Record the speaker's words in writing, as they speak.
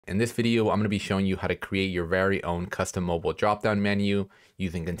In this video, I'm going to be showing you how to create your very own custom mobile drop-down menu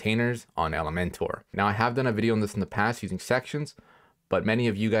using containers on Elementor. Now, I have done a video on this in the past using sections, but many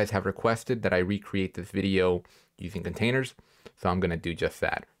of you guys have requested that I recreate this video using containers, so I'm going to do just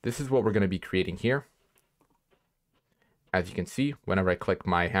that. This is what we're going to be creating here. As you can see, whenever I click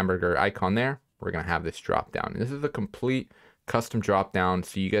my hamburger icon there, we're going to have this drop-down. This is a complete custom drop down,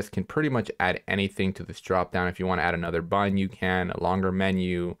 so you guys can pretty much add anything to this drop down. If you want to add another button, you can, a longer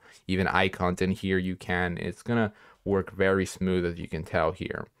menu, even icons in here, you can. It's gonna work very smooth, as you can tell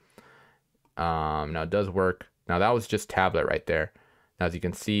here. Now it does work. Now that was just tablet right there. Now, as you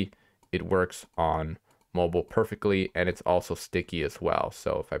can see, it works on mobile perfectly, and it's also sticky as well.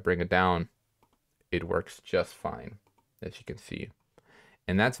 So if I bring it down, it works just fine, as you can see.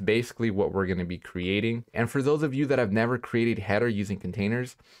 And that's basically what we're going to be creating. And for those of you that have never created header using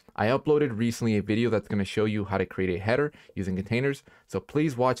containers, I uploaded recently a video that's going to show you how to create a header using containers. So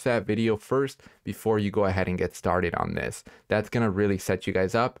please watch that video first before you go ahead and get started on this. That's going to really set you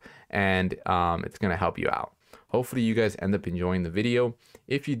guys up, and it's going to help you out. Hopefully you guys end up enjoying the video.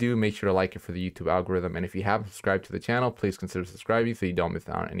 If you do, make sure to like it for the YouTube algorithm. And if you haven't subscribed to the channel, please consider subscribing so you don't miss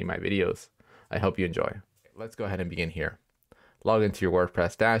out on any of my videos. I hope you enjoy. Let's go ahead and begin here. Log into your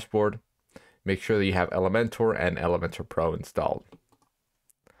WordPress dashboard. Make sure that you have Elementor and Elementor Pro installed.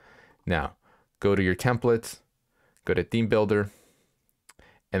 Now, go to your templates, go to theme builder,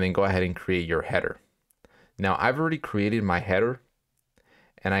 and then go ahead and create your header. Now, I've already created my header,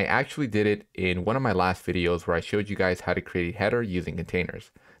 and I actually did it in one of my last videos where I showed you guys how to create a header using containers.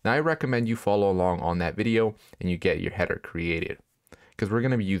 Now, I recommend you follow along on that video and you get your header created, because we're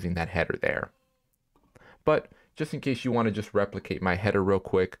going to be using that header there. But just in case you want to just replicate my header real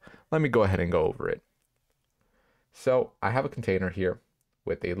quick, let me go ahead and go over it. So I have a container here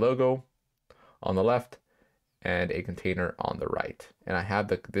with a logo on the left and a container on the right. And I have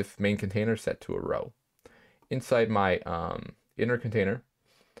this main container set to a row. Inside my inner container,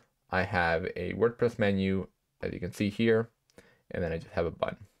 I have a WordPress menu, as you can see here, and then I just have a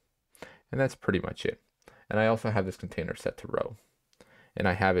button. And that's pretty much it. And I also have this container set to row. And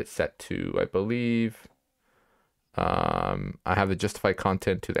I have it set to, I believe, I have the justify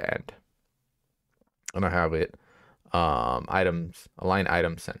content to the end, and I have it items, align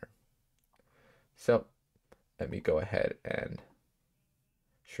item center. So let me go ahead and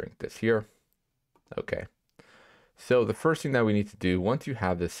shrink this here. Okay, so the first thing that we need to do once you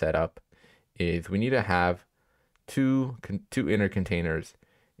have this set up is we need to have two inner containers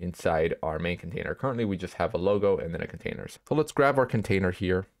inside our main container. Currently we just have a logo and then a container. So let's grab our container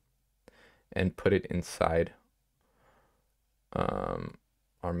here and put it inside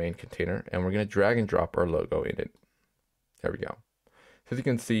our main container, and we're going to drag and drop our logo in it. There we go. So as you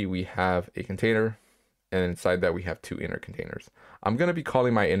can see, we have a container, and inside that we have two inner containers. I'm going to be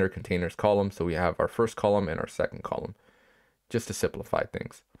calling my inner containers column, so we have our first column and our second column, just to simplify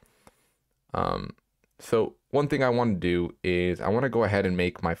things. So one thing I want to do is I want to go ahead and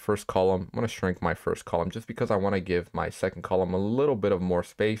make my first column, I'm going to shrink my first column just because I want to give my second column a little bit of more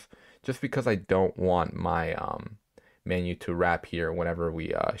space, just because I don't want my menu to wrap here whenever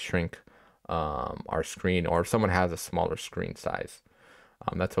we shrink our screen, or if someone has a smaller screen size.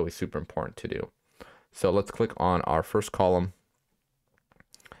 That's always super important to do. So let's click on our first column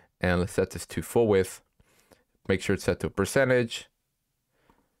and let's set this to full width. Make sure it's set to percentage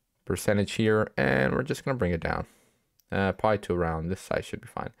here, and we're just going to bring it down probably to around this size should be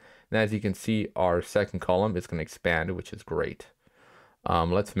fine. And as you can see, our second column is going to expand, which is great.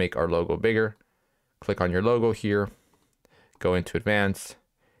 Let's make our logo bigger. Click on your logo here, go into advanced,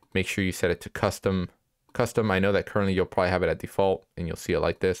 make sure you set it to custom. I know that currently you'll probably have it at default and you'll see it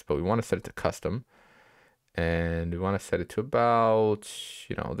like this, but we want to set it to custom, and we want to set it to about,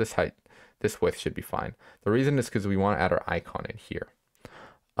 this height. This width should be fine. The reason is because we want to add our icon in here,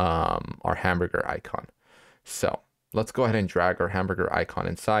 our hamburger icon. So let's go ahead and drag our hamburger icon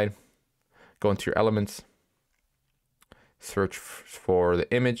inside, go into your elements, search for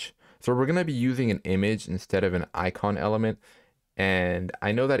the image. So we're going to be using an image instead of an icon element. And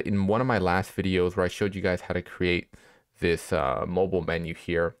I know that in one of my last videos where I showed you guys how to create this mobile menu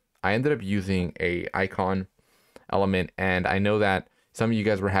here, I ended up using a icon element, and I know that some of you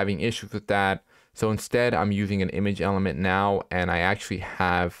guys were having issues with that. So instead I'm using an image element now, and I actually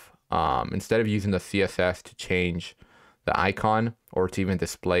have, instead of using the CSS to change the icon or to even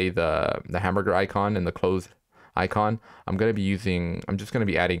display the hamburger icon and the closed icon, I'm just going to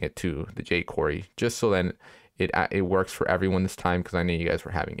be adding it to the jQuery, just so then it works for everyone this time, because I know you guys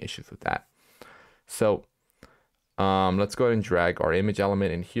were having issues with that. So let's go ahead and drag our image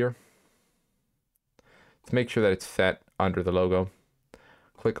element in here. Let's make sure that it's set under the logo.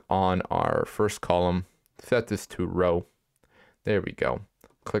 click on our first column, set this to row. There we go.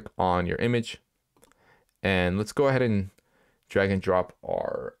 Click on your image, and let's go ahead and drag and drop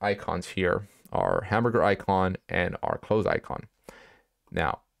our icons here, our hamburger icon and our close icon.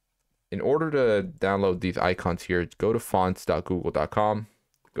 Now, in order to download these icons here, go to fonts.google.com,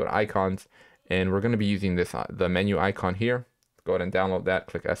 go to icons, and we're going to be using this, the menu icon here. Go ahead and download that,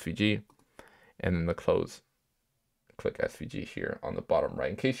 click SVG, and then the close. Click SVG here on the bottom right.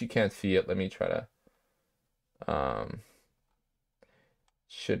 In case you can't see it, let me try to,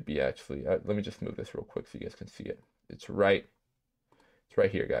 should be actually, let me just move this real quick so you guys can see it. It's right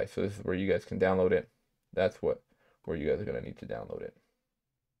here, guys. So this is where you guys can download it. That's where you guys are going to need to download it.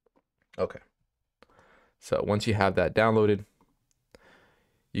 Okay. So once you have that downloaded,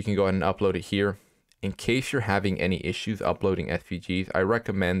 you can go ahead and upload it here. In case you're having any issues uploading SVGs, I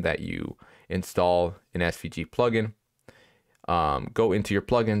recommend that you install an SVG plugin. Go into your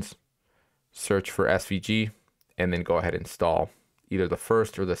plugins, search for SVG, and then go ahead and install either the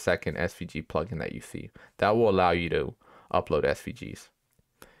first or the second SVG plugin that you see. That will allow you to upload SVGs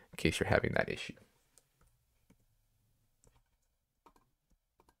in case you're having that issue.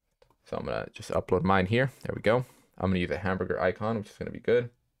 So I'm gonna just upload mine here. There we go. I'm gonna use a hamburger icon, which is gonna be good,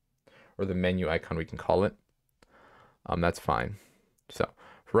 or the menu icon we can call it. That's fine. So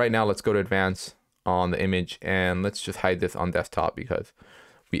for right now, let's go to advanced on the image, and let's just hide this on desktop because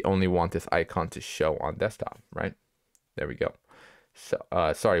we only want this icon to show on desktop, right? There we go. So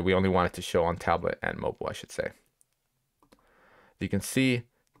sorry, we only want it to show on tablet and mobile, I should say. You can see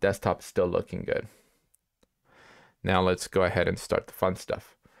desktop is still looking good. Now let's go ahead and start the fun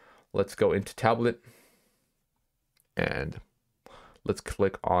stuff. Let's go into tablet, and let's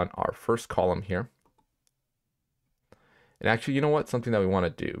click on our first column here. And actually, you know what? Something that we want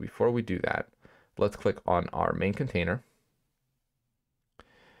to do before we do that, let's click on our main container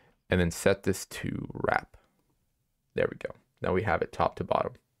and then set this to wrap. There we go. Now we have it top to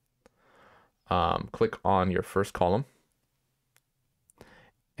bottom. Click on your first column,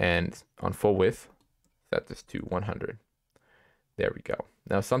 and on full width, set this to 100. There we go.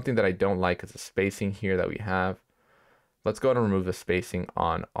 Now something that I don't like is the spacing here that we have. Let's go ahead and remove the spacing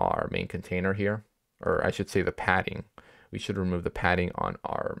on our main container here, or I should say the padding. We should remove the padding on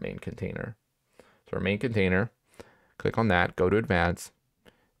our main container. So our main container, click on that, go to advanced,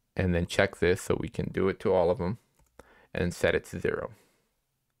 and then check this so we can do it to all of them and set it to 0.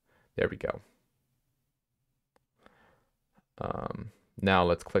 There we go. Now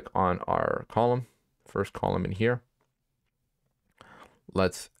let's click on our column, first column in here.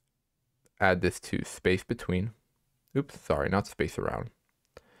 Let's add this to space between. Oops, sorry, not space around.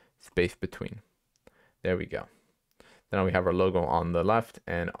 Space between. There we go. Now we have our logo on the left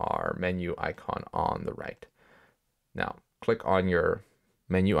and our menu icon on the right. Now click on your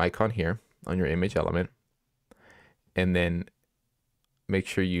menu icon here on your image element, and then make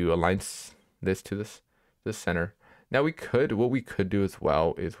sure you align this to this center. Now what we could do as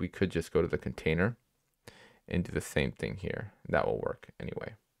well is we could just go to the container and do the same thing here. That will work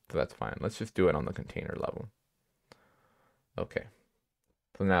anyway, so that's fine. Let's just do it on the container level. Okay,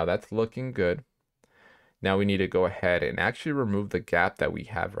 so now that's looking good. Now we need to go ahead and actually remove the gap that we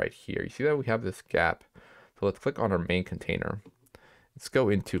have right here. You see that we have this gap. So let's click on our main container. Let's go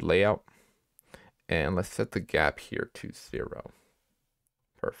into layout, and let's set the gap here to 0.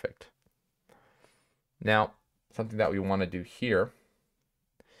 Perfect. Now, something that we want to do here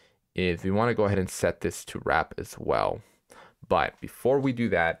is we want to go ahead and set this to wrap as well. But before we do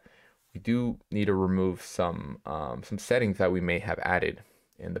that, we do need to remove some settings that we may have added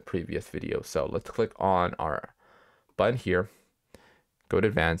in the previous video. So let's click on our button here, go to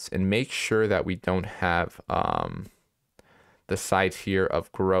advanced, and make sure that we don't have the sides here of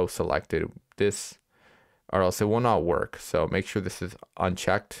grow selected. This, or else it will not work. So make sure this is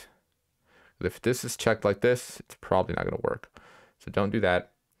unchecked. If this is checked like this, it's probably not going to work. So don't do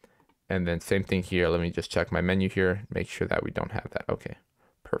that. And then same thing here. Let me just check my menu here. Make sure that we don't have that. Okay,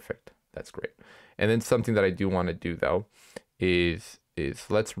 perfect. That's great. And then something that I do want to do though is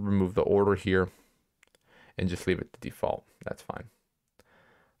let's remove the order here and just leave it to default. That's fine.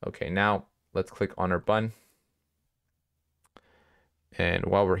 Okay, now let's click on our button. And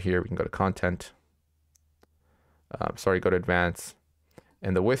while we're here, we can go to content. Go to advanced.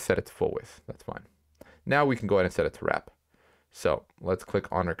 And the width, set it to full width. That's fine. Now we can go ahead and set it to wrap. So let's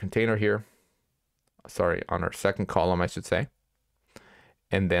click on our container here. Sorry, on our second column, I should say.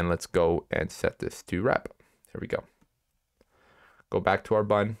 And then let's go and set this to wrap. There we go. Go back to our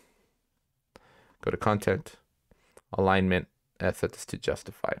button. Go to content, alignment, and I set this to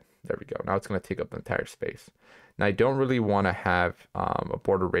justified. There we go. Now it's going to take up the entire space. Now I don't really want to have a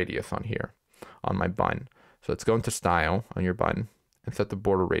border radius on here on my button. So let's go into style on your button and set the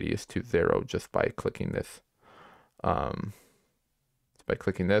border radius to 0 just by clicking this. By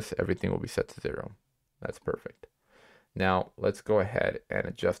clicking this, everything will be set to 0. That's perfect. Now let's go ahead and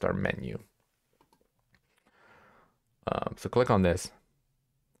adjust our menu. So click on this,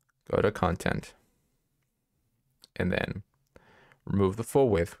 go to content, and then remove the full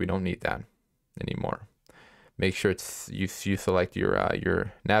width. We don't need that anymore. Make sure it's you select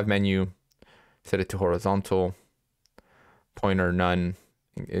your nav menu, set it to horizontal, pointer none,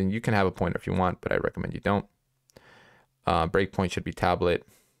 and you can have a pointer if you want, but I recommend you don't. Breakpoint should be tablet.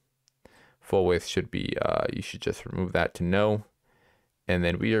 Full width should be you should just remove that to no, and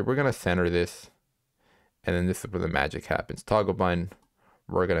then we're gonna center this, and then this is where the magic happens. Toggle button,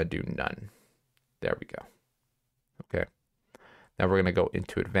 we're gonna do none. There we go. Okay. Now we're gonna go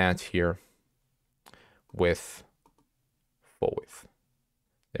into advanced here with full width.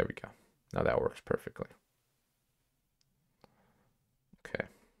 There we go. Now that works perfectly. Okay.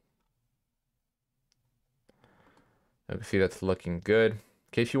 You can see that's looking good. In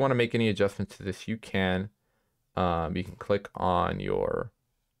case you want to make any adjustments to this, you can. You can click on your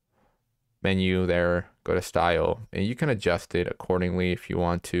menu there, go to style, and you can adjust it accordingly if you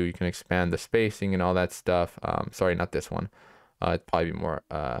want to. You can expand the spacing and all that stuff. Sorry, not this one. It'd probably be more,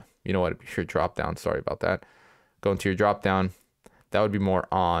 you know what, it'd be your drop down. Sorry about that. Go into your drop down. That would be more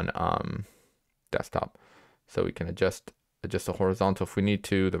on desktop. So we can adjust the horizontal if we need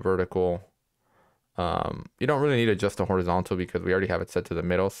to, the vertical. You don't really need to adjust the horizontal because we already have it set to the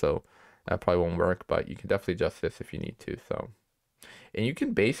middle, so that probably won't work, but you can definitely adjust this if you need to. So, and you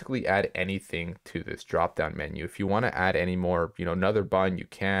can basically add anything to this drop down menu. If you want to add any more, another button, you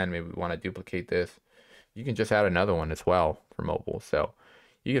can. Maybe we want to duplicate this. You can just add another one as well for mobile. So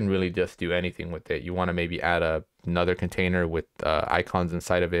you can really just do anything with it. You want to maybe add another container with icons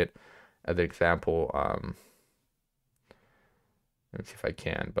inside of it. As an example, let me see if I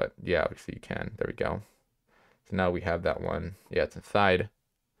can, but yeah, obviously you can. There we go. So now we have that one. Yeah, it's inside.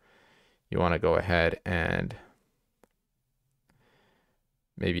 You want to go ahead and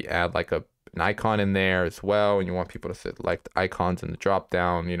maybe add like an icon in there as well. And you want people to select icons in the drop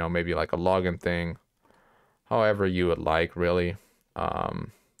down, maybe like a login thing. However you would like, really.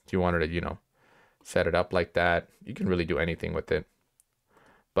 If you wanted to, set it up like that, you can really do anything with it.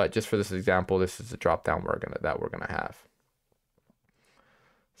 But just for this example, this is the drop down that we're gonna have.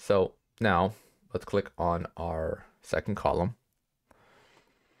 So now let's click on our second column.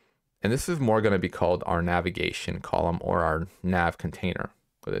 And this is more going to be called our navigation column or our nav container,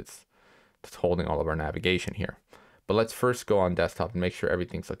 but it's holding all of our navigation here. But let's first go on desktop and make sure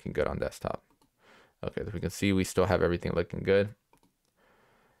everything's looking good on desktop. Okay, so we can see we still have everything looking good.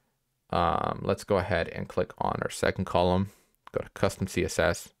 Let's go ahead and click on our second column, go to custom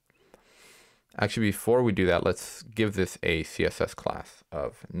CSS. Actually, before we do that, let's give this a CSS class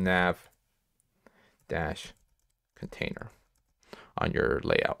of nav-container on your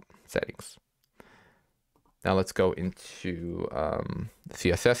layout settings. Now let's go into the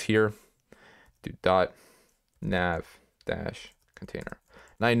CSS here, do dot nav-container.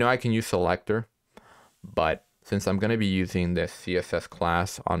 Now I know I can use selector, but since I'm going to be using this CSS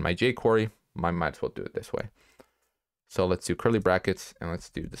class on my jQuery, I might as well do it this way. So let's do curly brackets and let's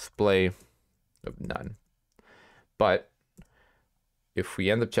do display of none. But if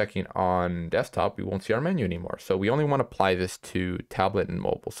we end up checking on desktop, we won't see our menu anymore. So we only want to apply this to tablet and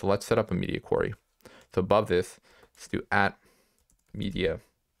mobile. So let's set up a media query. So above this, let's do @media,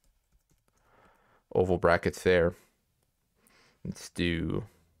 oval brackets there. Let's do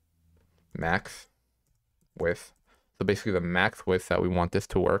max width. So basically the max width that we want this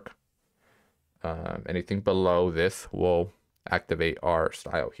to work. Anything below this will activate our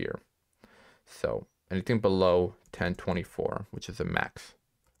style here. So anything below 1024, which is a max,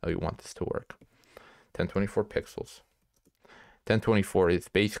 we want this to work. 1024 pixels. 1024 is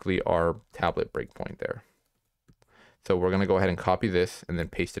basically our tablet breakpoint there. So we're going to go ahead and copy this and then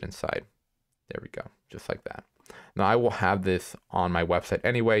paste it inside. There we go, just like that. Now I will have this on my website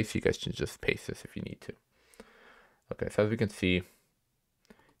anyway, so you guys can just paste this if you need to. Okay, so as we can see,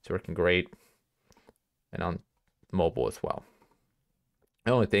 it's working great, and on mobile as well.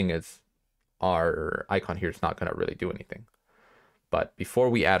 The only thing is our icon here is not going to really do anything. But before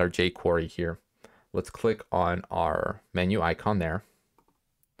we add our jQuery here, let's click on our menu icon there.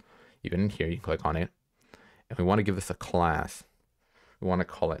 Even in here, you can click on it. And we want to give this a class. We want to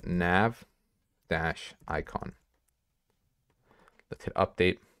call it nav-icon. Let's hit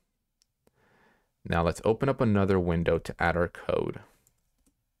update. Now let's open up another window to add our code.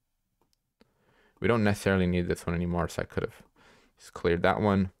 We don't necessarily need this one anymore, so I could have just cleared that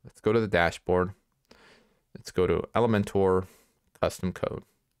one. Let's go to the dashboard. Let's go to Elementor, custom code.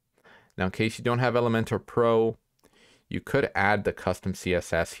 Now, in case you don't have Elementor Pro, you could add the custom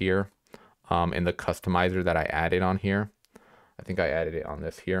CSS here in the customizer that I added on here. I think I added it on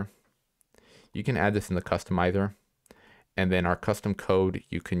this here. You can add this in the customizer, and then our custom code,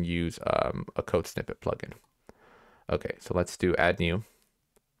 you can use a code snippet plugin. Okay, so let's do add new.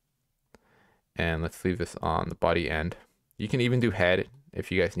 And let's leave this on the body end. You can even do head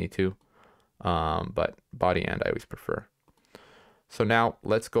if you guys need to, but body end I always prefer. So now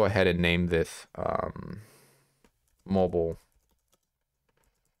let's go ahead and name this mobile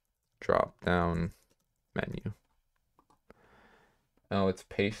drop down menu. Now let's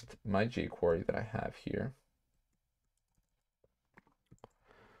paste my jQuery that I have here.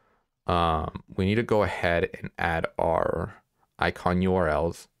 We need to go ahead and add our icon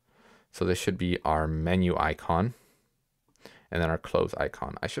URLs. So this should be our menu icon and then our close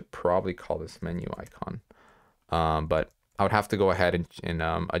icon. I should probably call this menu icon, but I would have to go ahead and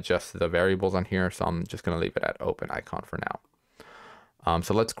adjust the variables on here. So I'm just going to leave it at open icon for now.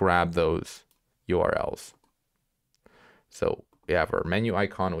 So let's grab those URLs. So we have our menu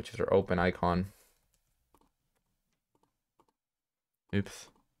icon, which is our open icon. Oops.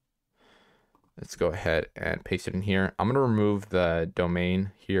 Let's go ahead and paste it in here. I'm going to remove the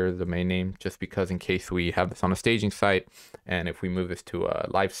domain here, the domain name, just because in case we have this on a staging site, and if we move this to a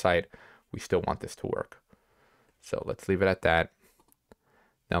live site, we still want this to work. So let's leave it at that.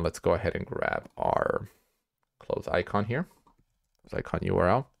 Now let's go ahead and grab our close icon here, close icon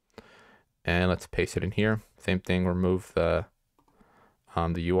URL, and let's paste it in here. Same thing, remove the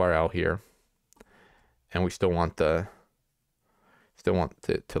URL here, and we still want it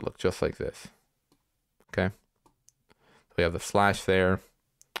to look just like this. Okay, so we have the slash there,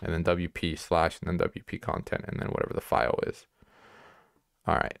 and then WP slash, and then WP content, and then whatever the file is.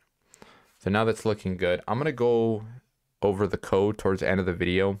 All right, so now that's looking good. I'm gonna go over the code towards the end of the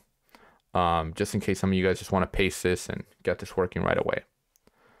video, just in case some of you guys just want to paste this and get this working right away.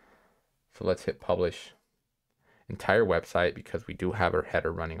 So let's hit publish entire website, because we do have our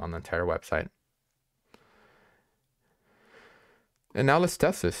header running on the entire website. And now let's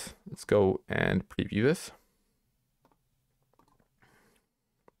test this. Let's go and preview this.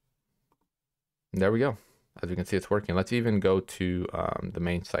 And there we go. As you can see, it's working. Let's even go to the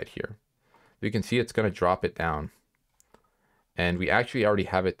main site here. You can see it's going to drop it down. And we actually already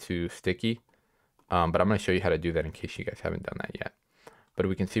have it to sticky, but I'm going to show you how to do that in case you guys haven't done that yet. But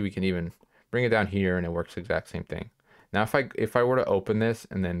we can see we can even bring it down here, and it works the exact same thing. Now, if I were to open this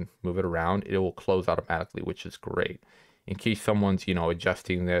and then move it around, it will close automatically, which is great. In case someone's,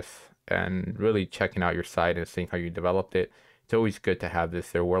 adjusting this and really checking out your site and seeing how you developed it, it's always good to have this.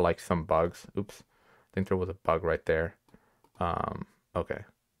 There were like some bugs. Oops, I think there was a bug right there. Okay.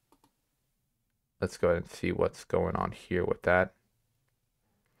 Let's go ahead and see what's going on here with that.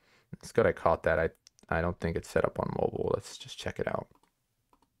 It's good I caught that. I don't think it's set up on mobile. Let's just check it out.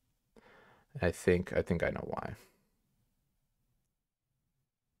 I think I know why.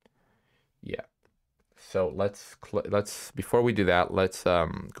 Yeah. So let's before we do that, let's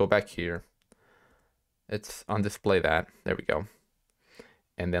go back here. It's on display that. There we go.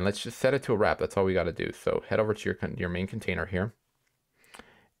 And then let's just set it to a wrap. That's all we got to do. So head over to your main container here,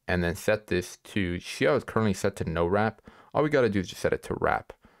 and then set this to, see how it's currently set to no wrap. All we got to do is just set it to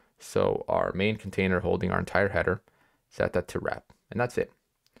wrap. So our main container holding our entire header, set that to wrap, and that's it.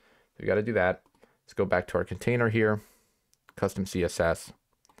 So we got to do that. Let's go back to our container here, custom CSS.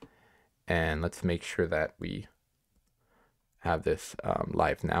 And let's make sure that we have this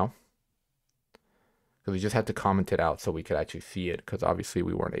live now, because we just had to comment it out so we could actually see it, because obviously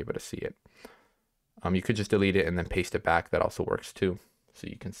we weren't able to see it. You could just delete it and then paste it back. That also works too, so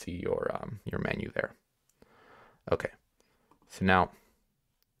you can see your menu there. Okay, so now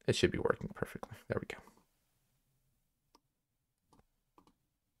it should be working perfectly. There we go.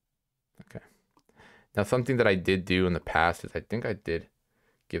 Okay. Now something that I did do in the past is I think I did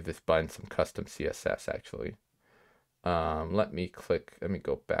give this button some custom CSS actually. Let me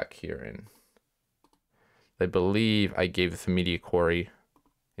go back here, and I believe I gave this a media query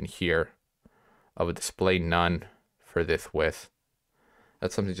in here of a display none for this width.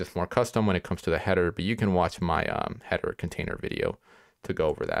 That's something just more custom when it comes to the header, but you can watch my header container video to go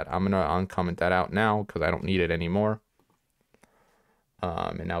over that. I'm gonna uncomment that out now because I don't need it anymore.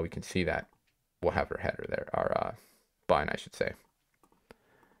 And now we can see that we'll have our header there, our button, I should say.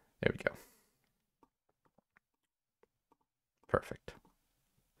 There we go. Perfect.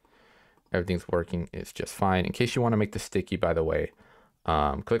 everything's working. It's just fine. In case you want to make this sticky, by the way,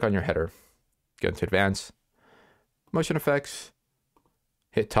 click on your header, go into advanced, motion effects,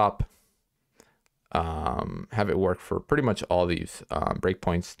 hit top, have it work for pretty much all these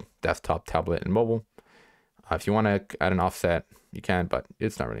breakpoints, desktop, tablet, and mobile. If you want to add an offset, you can, but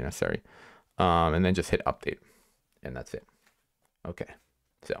it's not really necessary. And then just hit update, and that's it. Okay,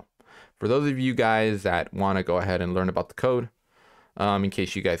 so for those of you guys that want to go ahead and learn about the code, in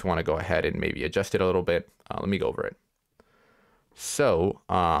case you guys want to go ahead and maybe adjust it a little bit, let me go over it. So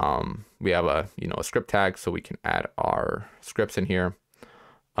we have a script tag, so we can add our scripts in here.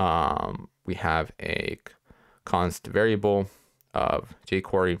 We have a const variable of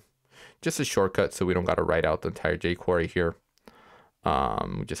jQuery, just a shortcut so we don't got to write out the entire jQuery here.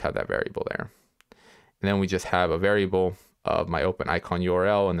 We just have that variable there. And then we just have a variable of my open icon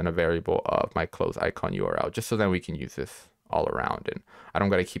URL and then a variable of my close icon URL, just so then we can use this all around. And I don't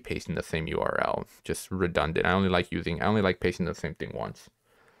got to keep pasting the same URL, just redundant. I only like pasting the same thing once.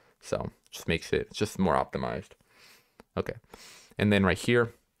 So just makes it just more optimized. Okay. And then right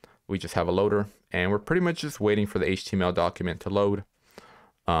here, we just have a loader, and we're pretty much just waiting for the HTML document to load.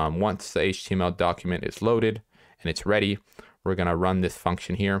 Once the HTML document is loaded and it's ready, we're going to run this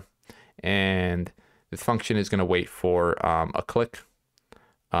function here. And this function is going to wait for a click,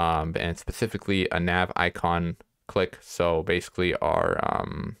 and specifically a nav icon click. So basically our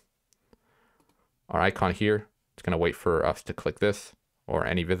icon here, it's going to wait for us to click this, or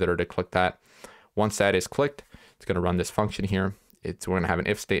any visitor to click that. Once that is clicked, it's going to run this function here. We're going to have an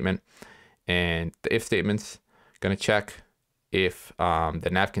if statement, and the if statement's going to check if the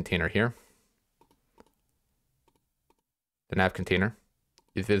nav container here, the nav container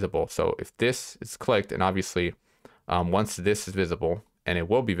is visible. So if this is clicked, and obviously once this is visible, and it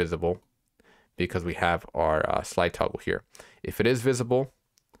will be visible because we have our slide toggle here. If it is visible,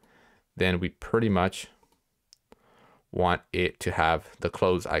 then we pretty much want it to have the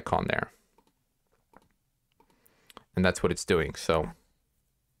close icon there. And that's what it's doing. So,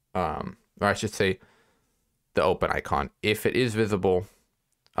 or I should say the open icon. If it is visible,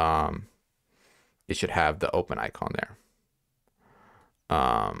 it should have the open icon there.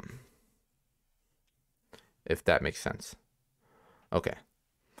 If that makes sense. Okay.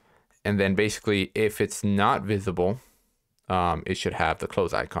 And then basically, if it's not visible, it should have the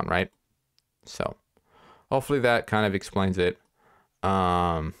close icon, right? So hopefully that kind of explains it.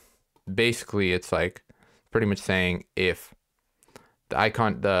 Basically, it's like pretty much saying if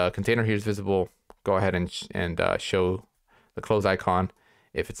the container here is visible, go ahead and show the close icon.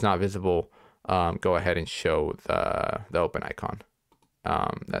 If it's not visible, go ahead and show the open icon.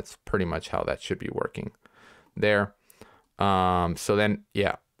 That's pretty much how that should be working there. So then,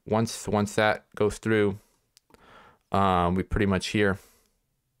 yeah, once that goes through, we pretty much here,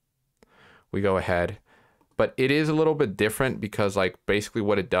 we go ahead. But it is a little bit different because like basically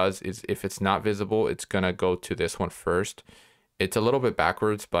what it does is if it's not visible, it's gonna go to this one first. It's a little bit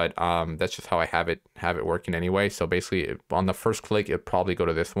backwards, but that's just how I have it working anyway. So basically on the first click, it'll probably go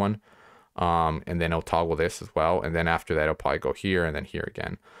to this one, and then it'll toggle this as well. And then after that, it'll probably go here and then here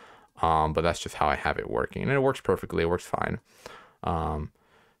again. But that's just how I have it working, and it works perfectly. It works fine.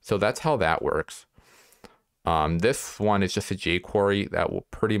 So that's how that works. This one is just a jQuery that will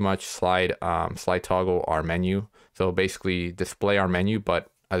pretty much slide toggle our menu. So basically display our menu,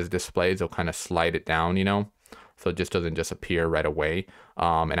 but as it displays, it'll kind of slide it down, so it just doesn't just appear right away.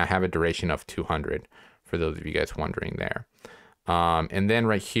 And I have a duration of 200 for those of you guys wondering there. And then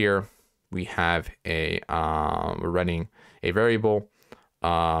right here, we have we're running a variable,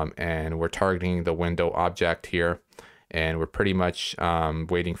 and we're targeting the window object here. And we're pretty much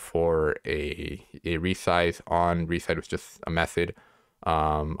waiting for a resize on. Resize was just a method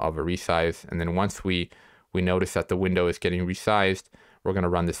of a resize. And then once we notice that the window is getting resized, we're going to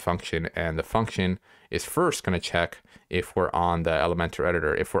run this function. And the function is first going to check if we're on the Elementor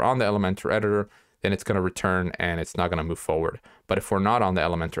editor. If we're on the Elementor editor, then it's going to return and it's not going to move forward. But if we're not on the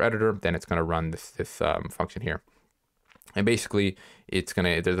Elementor editor, then it's going to run this function here. And basically,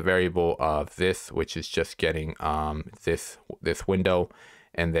 there's a variable of this, which is just getting this window,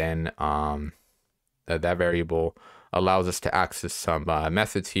 and then that variable allows us to access some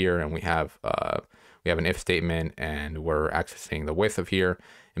methods here, and we have an if statement, and we're accessing the width of here,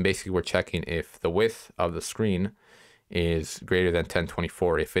 and basically we're checking if the width of the screen is greater than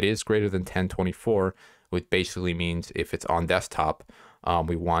 1024. If it is greater than 1024, which basically means if it's on desktop,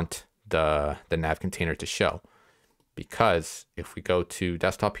 we want the nav container to show. Because if we go to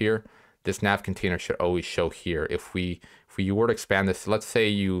desktop here, this nav container should always show here. If you were to expand this, let's say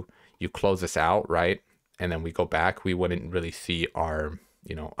you close this out, right? And then we go back, we wouldn't really see our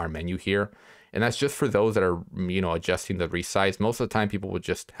you know, our menu here. And that's just for those that are, you know, adjusting the resize. Most of the time people would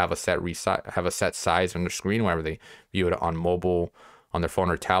just have a set size on their screen whenever they view it on mobile, on their phone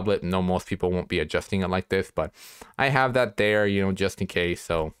or tablet. No, most people won't be adjusting it like this, but I have that there, you know, just in case.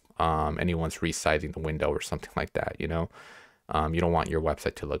 So anyone's resizing the window or something like that, you know, you don't want your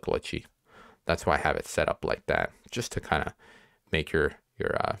website to look glitchy. That's why I have it set up like that, just to kind of make your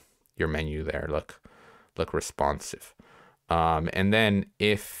menu there look responsive. And then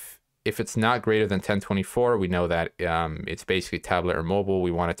if it's not greater than 1024, we know that it's basically tablet or mobile.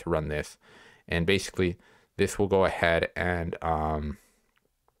 We want it to run this, and basically this will go ahead and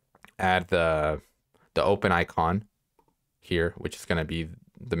add the open icon here, which is going to be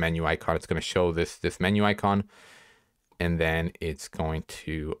the menu icon. It's going to show this menu icon, and then it's going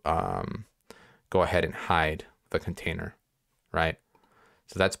to go ahead and hide the container, right?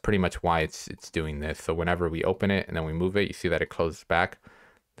 So that's pretty much why it's doing this. So whenever we open it and then we move it, you see that it closes back.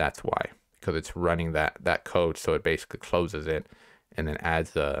 That's why, because it's running that code. So it basically closes it and then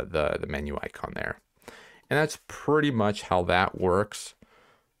adds the menu icon there. And that's pretty much how that works.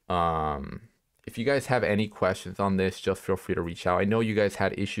 If you guys have any questions on this, just feel free to reach out. I know you guys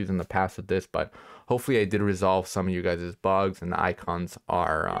had issues in the past with this, but hopefully I did resolve some of you guys' bugs, and the icons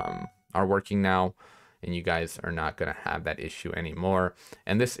are working now, and you guys are not going to have that issue anymore.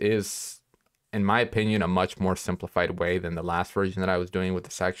 And this is, in my opinion, a much more simplified way than the last version that I was doing with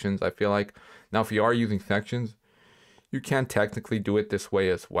the sections, I feel like. Now, if you are using sections, you can technically do it this way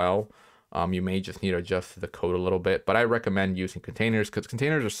as well. You may just need to adjust the code a little bit, but I recommend using containers because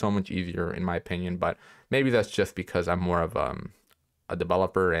containers are so much easier in my opinion. But maybe that's just because I'm more of a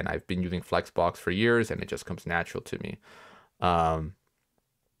developer and I've been using Flexbox for years and it just comes natural to me.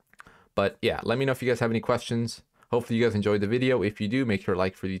 But yeah, let me know if you guys have any questions. Hopefully you guys enjoyed the video. If you do, make sure to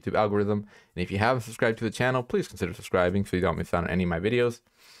like for the YouTube algorithm. And if you haven't subscribed to the channel, please consider subscribing so you don't miss out on any of my videos.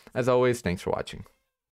 As always, thanks for watching.